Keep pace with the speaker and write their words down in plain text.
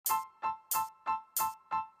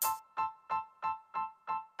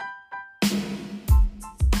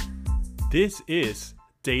This is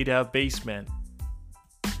Data Basement.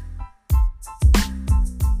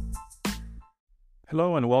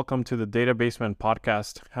 Hello and welcome to the Data Basement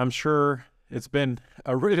podcast. I'm sure it's been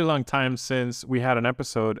a really long time since we had an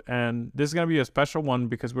episode, and this is going to be a special one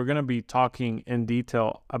because we're going to be talking in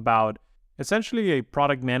detail about essentially a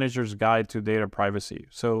product manager's guide to data privacy.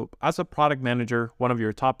 So as a product manager, one of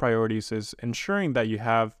your top priorities is ensuring that you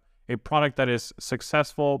have a product that is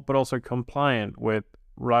successful but also compliant with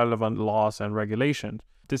relevant laws and regulations.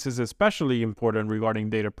 This is especially important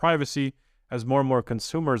regarding data privacy, as more and more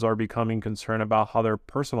consumers are becoming concerned about how their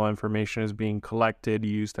personal information is being collected,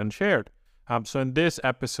 used, and shared. So in this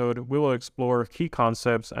episode, we will explore key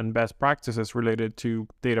concepts and best practices related to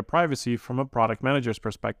data privacy from a product manager's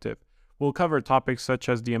perspective. We'll cover topics such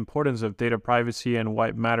as the importance of data privacy and why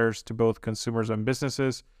it matters to both consumers and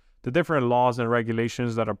businesses, the different laws and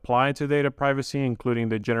regulations that apply to data privacy, including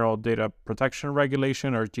the General Data Protection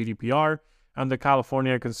Regulation, or GDPR, and the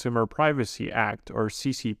California Consumer Privacy Act, or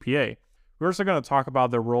CCPA. We're also going to talk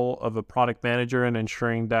about the role of a product manager in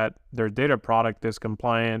ensuring that their data product is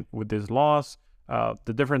compliant with these laws,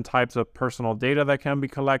 the different types of personal data that can be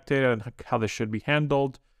collected and how they should be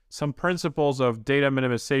handled, some principles of data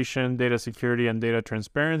minimization, data security, and data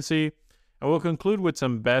transparency. And we'll conclude with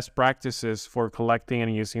some best practices for collecting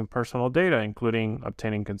and using personal data, including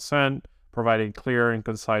obtaining consent, providing clear and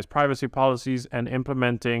concise privacy policies, and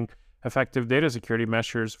implementing effective data security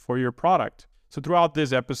measures for your product. So throughout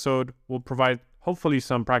this episode, we'll provide hopefully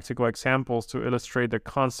some practical examples to illustrate the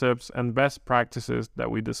concepts and best practices that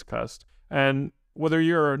we discussed. And whether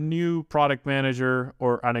you're a new product manager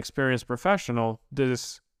or an experienced professional,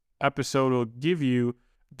 this episode will give you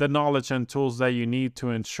the knowledge and tools that you need to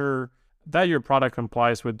ensure that your product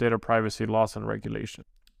complies with data privacy laws and regulations.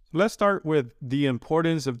 Let's start with the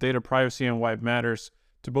importance of data privacy and why it matters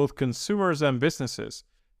to both consumers and businesses.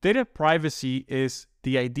 Data privacy is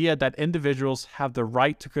the idea that individuals have the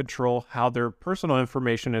right to control how their personal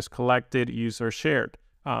information is collected, used, or shared.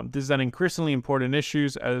 This is an increasingly important issue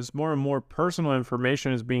as more and more personal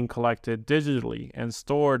information is being collected digitally and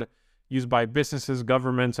stored, used by businesses,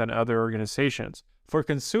 governments, and other organizations. For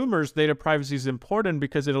consumers, data privacy is important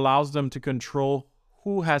because it allows them to control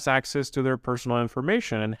who has access to their personal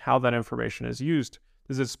information and how that information is used.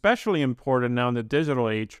 This is especially important now in the digital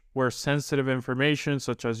age, where sensitive information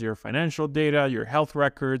such as your financial data, your health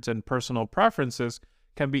records, and personal preferences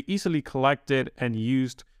can be easily collected and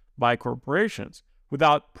used by corporations.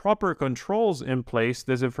 Without proper controls in place,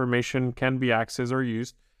 this information can be accessed or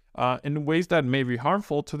used in ways that may be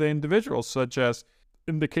harmful to the individual, such as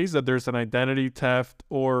in the case that there's an identity theft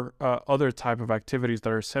or other type of activities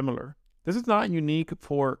that are similar. This is not unique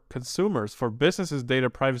for consumers. For businesses, data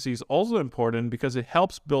privacy is also important because it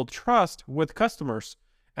helps build trust with customers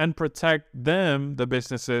and protect them, the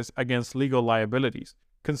businesses, against legal liabilities.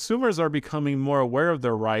 Consumers are becoming more aware of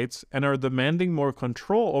their rights and are demanding more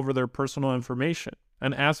control over their personal information.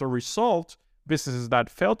 And as a result, businesses that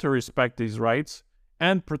fail to respect these rights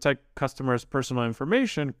and protect customers' personal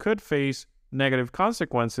information could face negative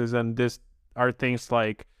consequences, and these are things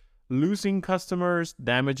like losing customers,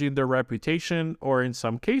 damaging their reputation, or in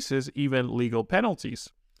some cases, even legal penalties.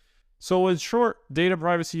 So in short, data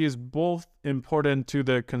privacy is both important to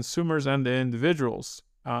the consumers and the individuals.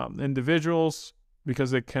 Individuals,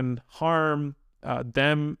 because it can harm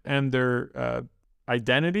them and their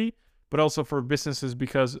identity, but also for businesses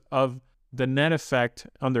because of the net effect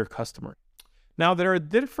on their customer. Now, there are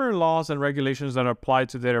different laws and regulations that apply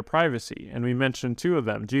to data privacy, and we mentioned two of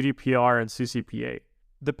them, GDPR and CCPA.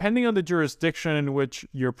 Depending on the jurisdiction in which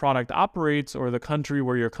your product operates or the country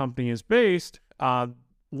where your company is based,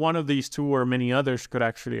 one of these two or many others could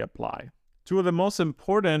actually apply. Two of the most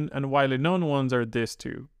important and widely known ones are these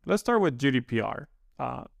two. Let's start with GDPR.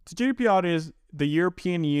 The GDPR is the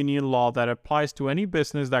European Union law that applies to any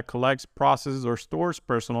business that collects, processes, or stores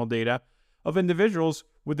personal data of individuals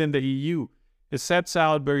within the EU. It sets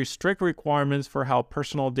out very strict requirements for how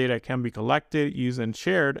personal data can be collected, used, and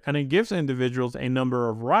shared, and it gives individuals a number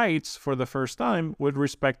of rights for the first time with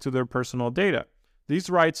respect to their personal data. These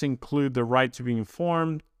rights include the right to be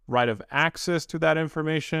informed, right of access to that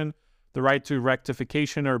information, the right to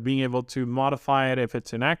rectification or being able to modify it if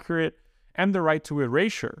it's inaccurate, and the right to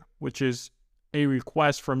erasure, which is a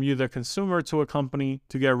request from you, the consumer, to a company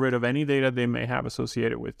to get rid of any data they may have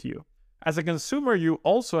associated with you. As a consumer, you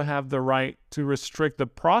also have the right to restrict the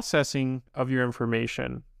processing of your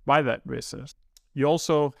information by that business. You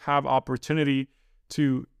also have opportunity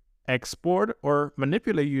to export or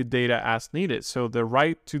manipulate your data as needed. So the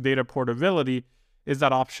right to data portability is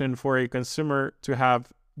that option for a consumer to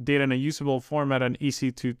have data in a usable format and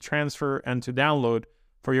easy to transfer and to download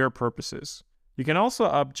for your purposes. You can also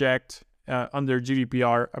object under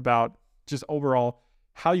GDPR about just overall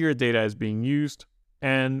how your data is being used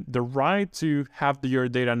and the right to have your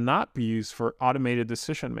data not be used for automated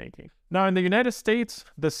decision making. Now, in the United States,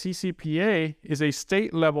 the CCPA is a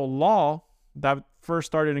state-level law that first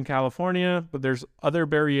started in California, but there's other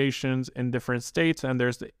variations in different states, and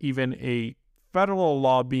there's even a federal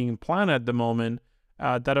law being planned at the moment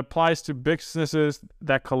that applies to businesses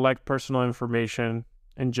that collect personal information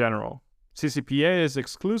in general. CCPA is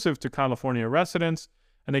exclusive to California residents,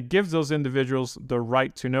 and it gives those individuals the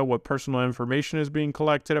right to know what personal information is being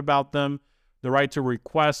collected about them, the right to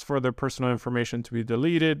request for their personal information to be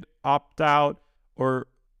deleted, opt out, or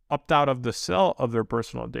opt out of the sale of their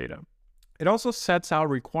personal data. It also sets out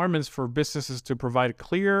requirements for businesses to provide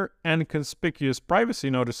clear and conspicuous privacy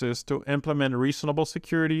notices to implement reasonable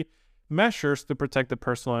security measures to protect the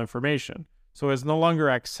personal information. So it's no longer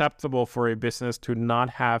acceptable for a business to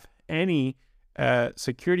not have any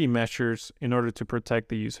security measures in order to protect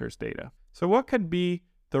the user's data. So what could be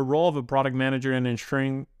the role of a product manager in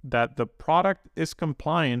ensuring that the product is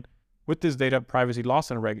compliant with this data privacy laws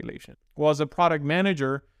and regulation? Well, as a product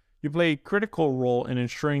manager, you play a critical role in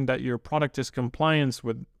ensuring that your product is compliant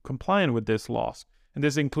with these laws. And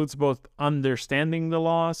this includes both understanding the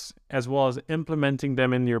laws as well as implementing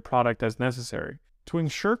them in your product as necessary. To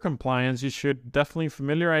ensure compliance, you should definitely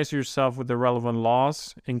familiarize yourself with the relevant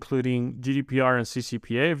laws, including GDPR and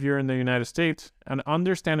CCPA if you're in the United States, and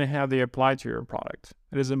understanding how they apply to your product.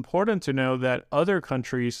 It is important to know that other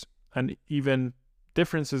countries and even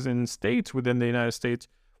differences in states within the United States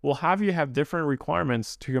will have you have different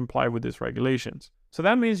requirements to comply with these regulations. So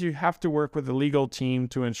that means you have to work with the legal team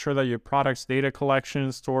to ensure that your product's data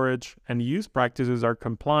collection, storage, and use practices are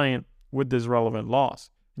compliant with these relevant laws.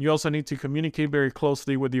 You also need to communicate very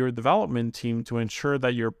closely with your development team to ensure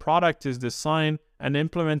that your product is designed and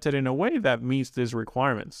implemented in a way that meets these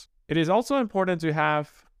requirements. It is also important to have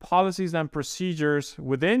policies and procedures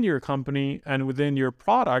within your company and within your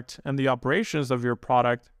product and the operations of your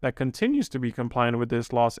product that continues to be compliant with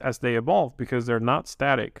these laws as they evolve, because they're not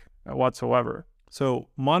static whatsoever. So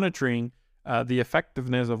monitoring the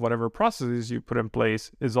effectiveness of whatever processes you put in place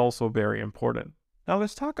is also very important. Now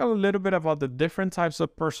let's talk a little bit about the different types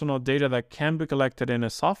of personal data that can be collected in a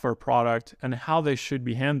software product and how they should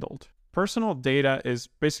be handled. Personal data is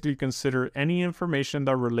basically considered any information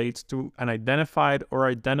that relates to an identified or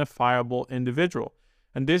identifiable individual.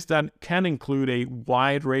 And this then can include a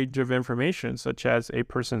wide range of information, such as a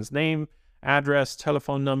person's name, address,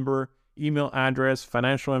 telephone number, email address,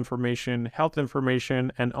 financial information, health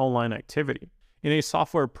information, and online activity. In a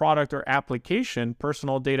software product or application,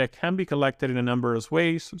 personal data can be collected in a number of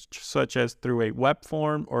ways, such as through a web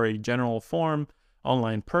form or a general form,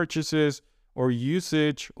 online purchases, or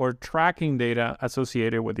usage or tracking data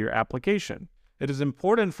associated with your application. It is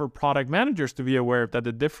important for product managers to be aware that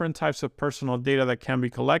the different types of personal data that can be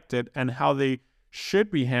collected and how they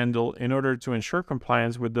should be handled in order to ensure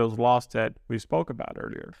compliance with those laws that we spoke about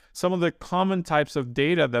earlier. Some of the common types of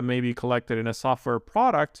data that may be collected in a software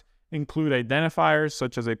product include identifiers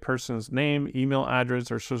such as a person's name, email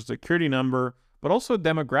address, or social security number, but also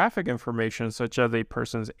demographic information such as a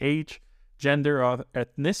person's age, gender, or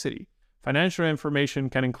ethnicity. Financial information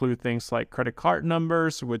can include things like credit card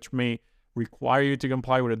numbers, which may require you to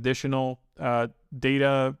comply with additional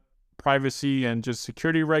data privacy and just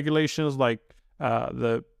security regulations like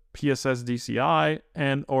the PSS-DCI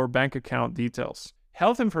and or bank account details.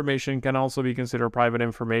 Health information can also be considered private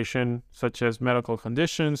information, such as medical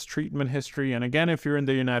conditions, treatment history, and again, if you're in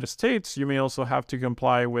the United States, you may also have to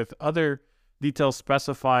comply with other details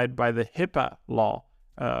specified by the HIPAA law,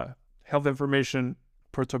 Health Information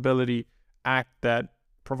Portability Act, that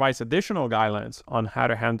provides additional guidelines on how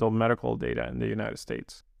to handle medical data in the United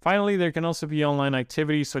States. Finally, there can also be online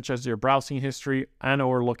activities such as your browsing history and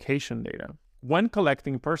or location data. When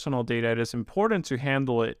collecting personal data, it is important to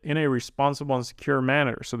handle it in a responsible and secure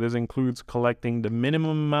manner. So this includes collecting the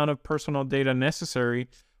minimum amount of personal data necessary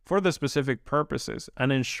for the specific purposes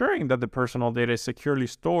and ensuring that the personal data is securely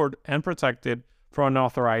stored and protected from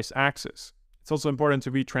unauthorized access. It's also important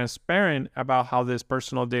to be transparent about how this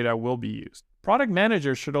personal data will be used. Product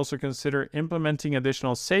managers should also consider implementing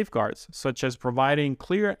additional safeguards, such as providing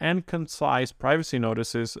clear and concise privacy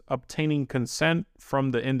notices, obtaining consent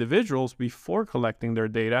from the individuals before collecting their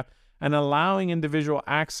data, and allowing individual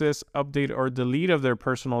access, update, or delete of their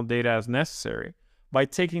personal data as necessary. By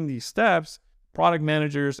taking these steps, product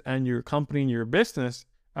managers and your company and your business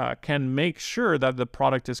can make sure that the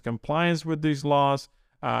product is compliant with these laws,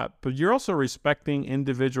 but you're also respecting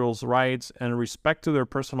individuals' rights and respect to their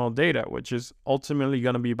personal data, which is ultimately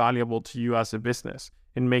going to be valuable to you as a business.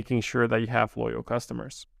 in making sure that you have loyal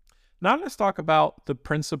customers. Now let's talk about the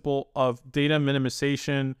principle of data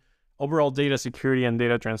minimization, overall data security, and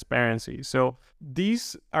data transparency. So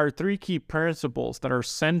these are three key principles that are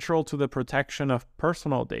central to the protection of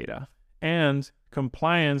personal data and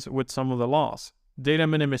compliance with some of the laws. Data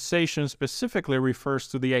minimization specifically refers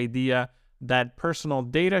to the idea that personal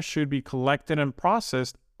data should be collected and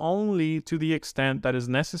processed only to the extent that is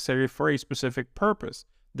necessary for a specific purpose.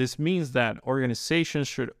 This means that organizations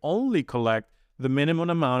should only collect the minimum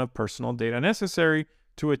amount of personal data necessary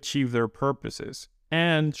to achieve their purposes,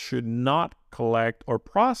 and should not collect or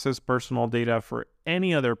process personal data for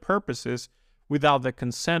any other purposes without the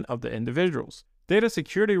consent of the individuals. Data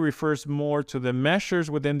security refers more to the measures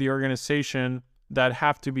within the organization that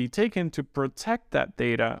have to be taken to protect that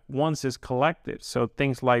data once it's collected. So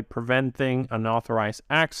things like preventing unauthorized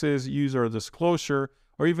access, user disclosure,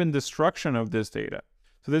 or even destruction of this data.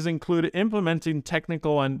 So this includes implementing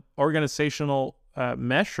technical and organizational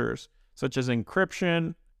measures such as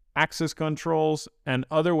encryption, access controls, and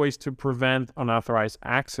other ways to prevent unauthorized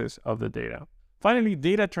access of the data. Finally,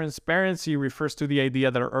 data transparency refers to the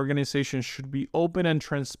idea that our organizations should be open and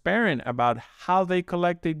transparent about how they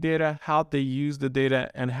collect the data, how they use the data,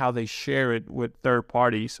 and how they share it with third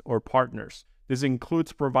parties or partners. This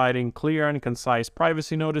includes providing clear and concise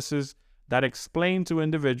privacy notices that explain to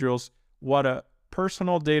individuals what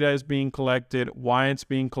personal data is being collected, why it's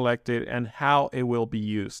being collected, and how it will be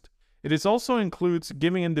used. It also includes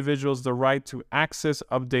giving individuals the right to access,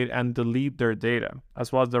 update, and delete their data,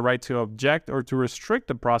 as well as the right to object or to restrict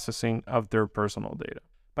the processing of their personal data.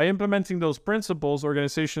 By implementing those principles,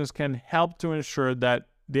 organizations can help to ensure that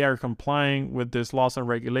they are complying with these laws and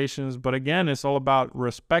regulations. But again, it's all about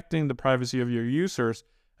respecting the privacy of your users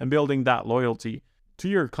and building that loyalty to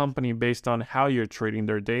your company based on how you're treating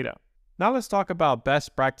their data. Now let's talk about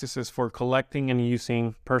best practices for collecting and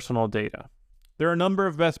using personal data. There are a number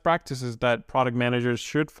of best practices that product managers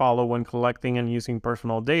should follow when collecting and using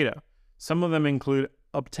personal data. Some of them include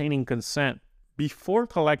obtaining consent. Before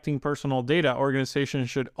collecting personal data, organizations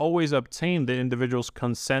should always obtain the individual's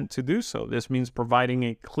consent to do so. This means providing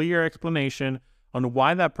a clear explanation on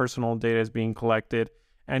why that personal data is being collected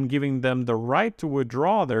and giving them the right to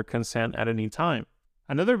withdraw their consent at any time.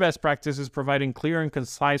 Another best practice is providing clear and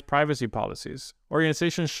concise privacy policies.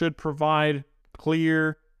 Organizations should provide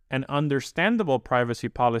clear and understandable privacy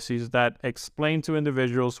policies that explain to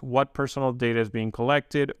individuals what personal data is being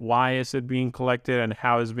collected, why is it being collected, and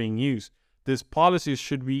how it's being used. These policies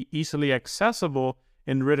should be easily accessible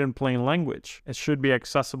in written plain language. It should be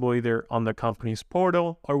accessible either on the company's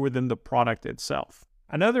portal or within the product itself.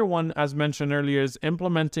 Another one, as mentioned earlier, is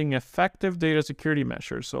implementing effective data security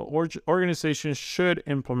measures. So organizations should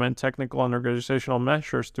implement technical and organizational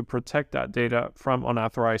measures to protect that data from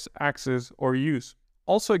unauthorized access or use.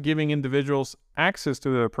 Also, giving individuals access to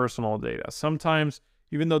their personal data. Sometimes,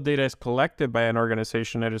 even though data is collected by an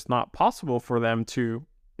organization, it is not possible for them to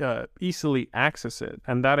easily access it.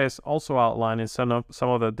 And that is also outlined in some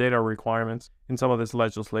of the data requirements in some of this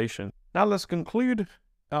legislation. Now, let's conclude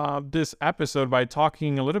this episode by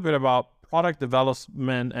talking a little bit about product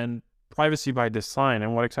development and privacy by design,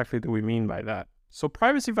 and what exactly do we mean by that. So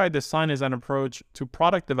privacy by design is an approach to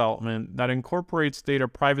product development that incorporates data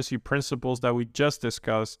privacy principles that we just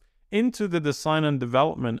discussed into the design and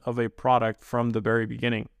development of a product from the very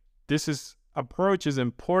beginning. This approach is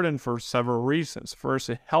important for several reasons. First,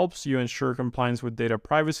 it helps you ensure compliance with data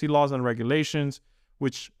privacy laws and regulations,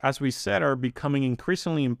 which, as we said, are becoming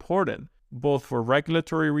increasingly important, both for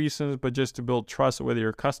regulatory reasons, but just to build trust with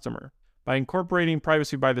your customer. By incorporating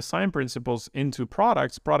privacy by design principles into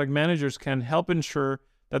products, product managers can help ensure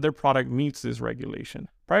that their product meets this regulation.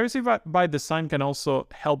 Privacy by design can also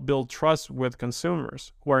help build trust with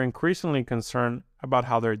consumers, who are increasingly concerned about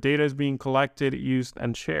how their data is being collected, used,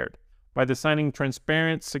 and shared. By designing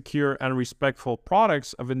transparent, secure, and respectful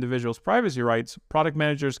products of individuals' privacy rights, product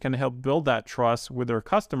managers can help build that trust with their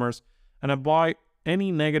customers and avoid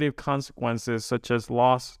any negative consequences such as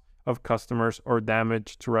loss of customers or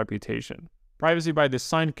damage to reputation. Privacy by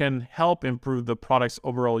design can help improve the product's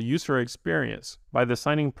overall user experience. By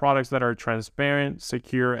designing products that are transparent,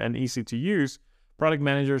 secure, and easy to use, product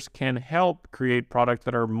managers can help create products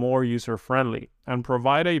that are more user-friendly and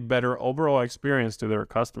provide a better overall experience to their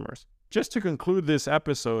customers. Just to conclude this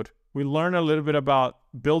episode, we learned a little bit about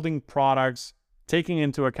building products, taking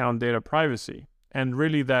into account data privacy, and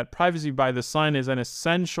really that privacy by design is an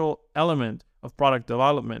essential element of product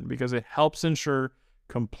development because it helps ensure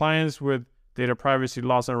compliance with data privacy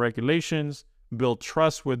laws and regulations, build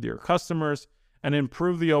trust with your customers, and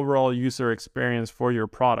improve the overall user experience for your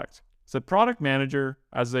product. As a product manager,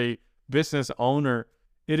 as a business owner,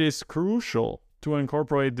 It is crucial to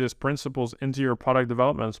incorporate these principles into your product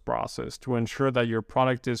development process to ensure that your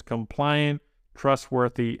product is compliant,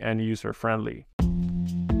 trustworthy, and user-friendly.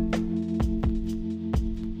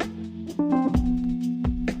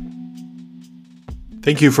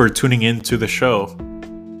 Thank you for tuning in to the show.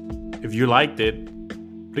 If you liked it,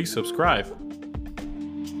 please subscribe.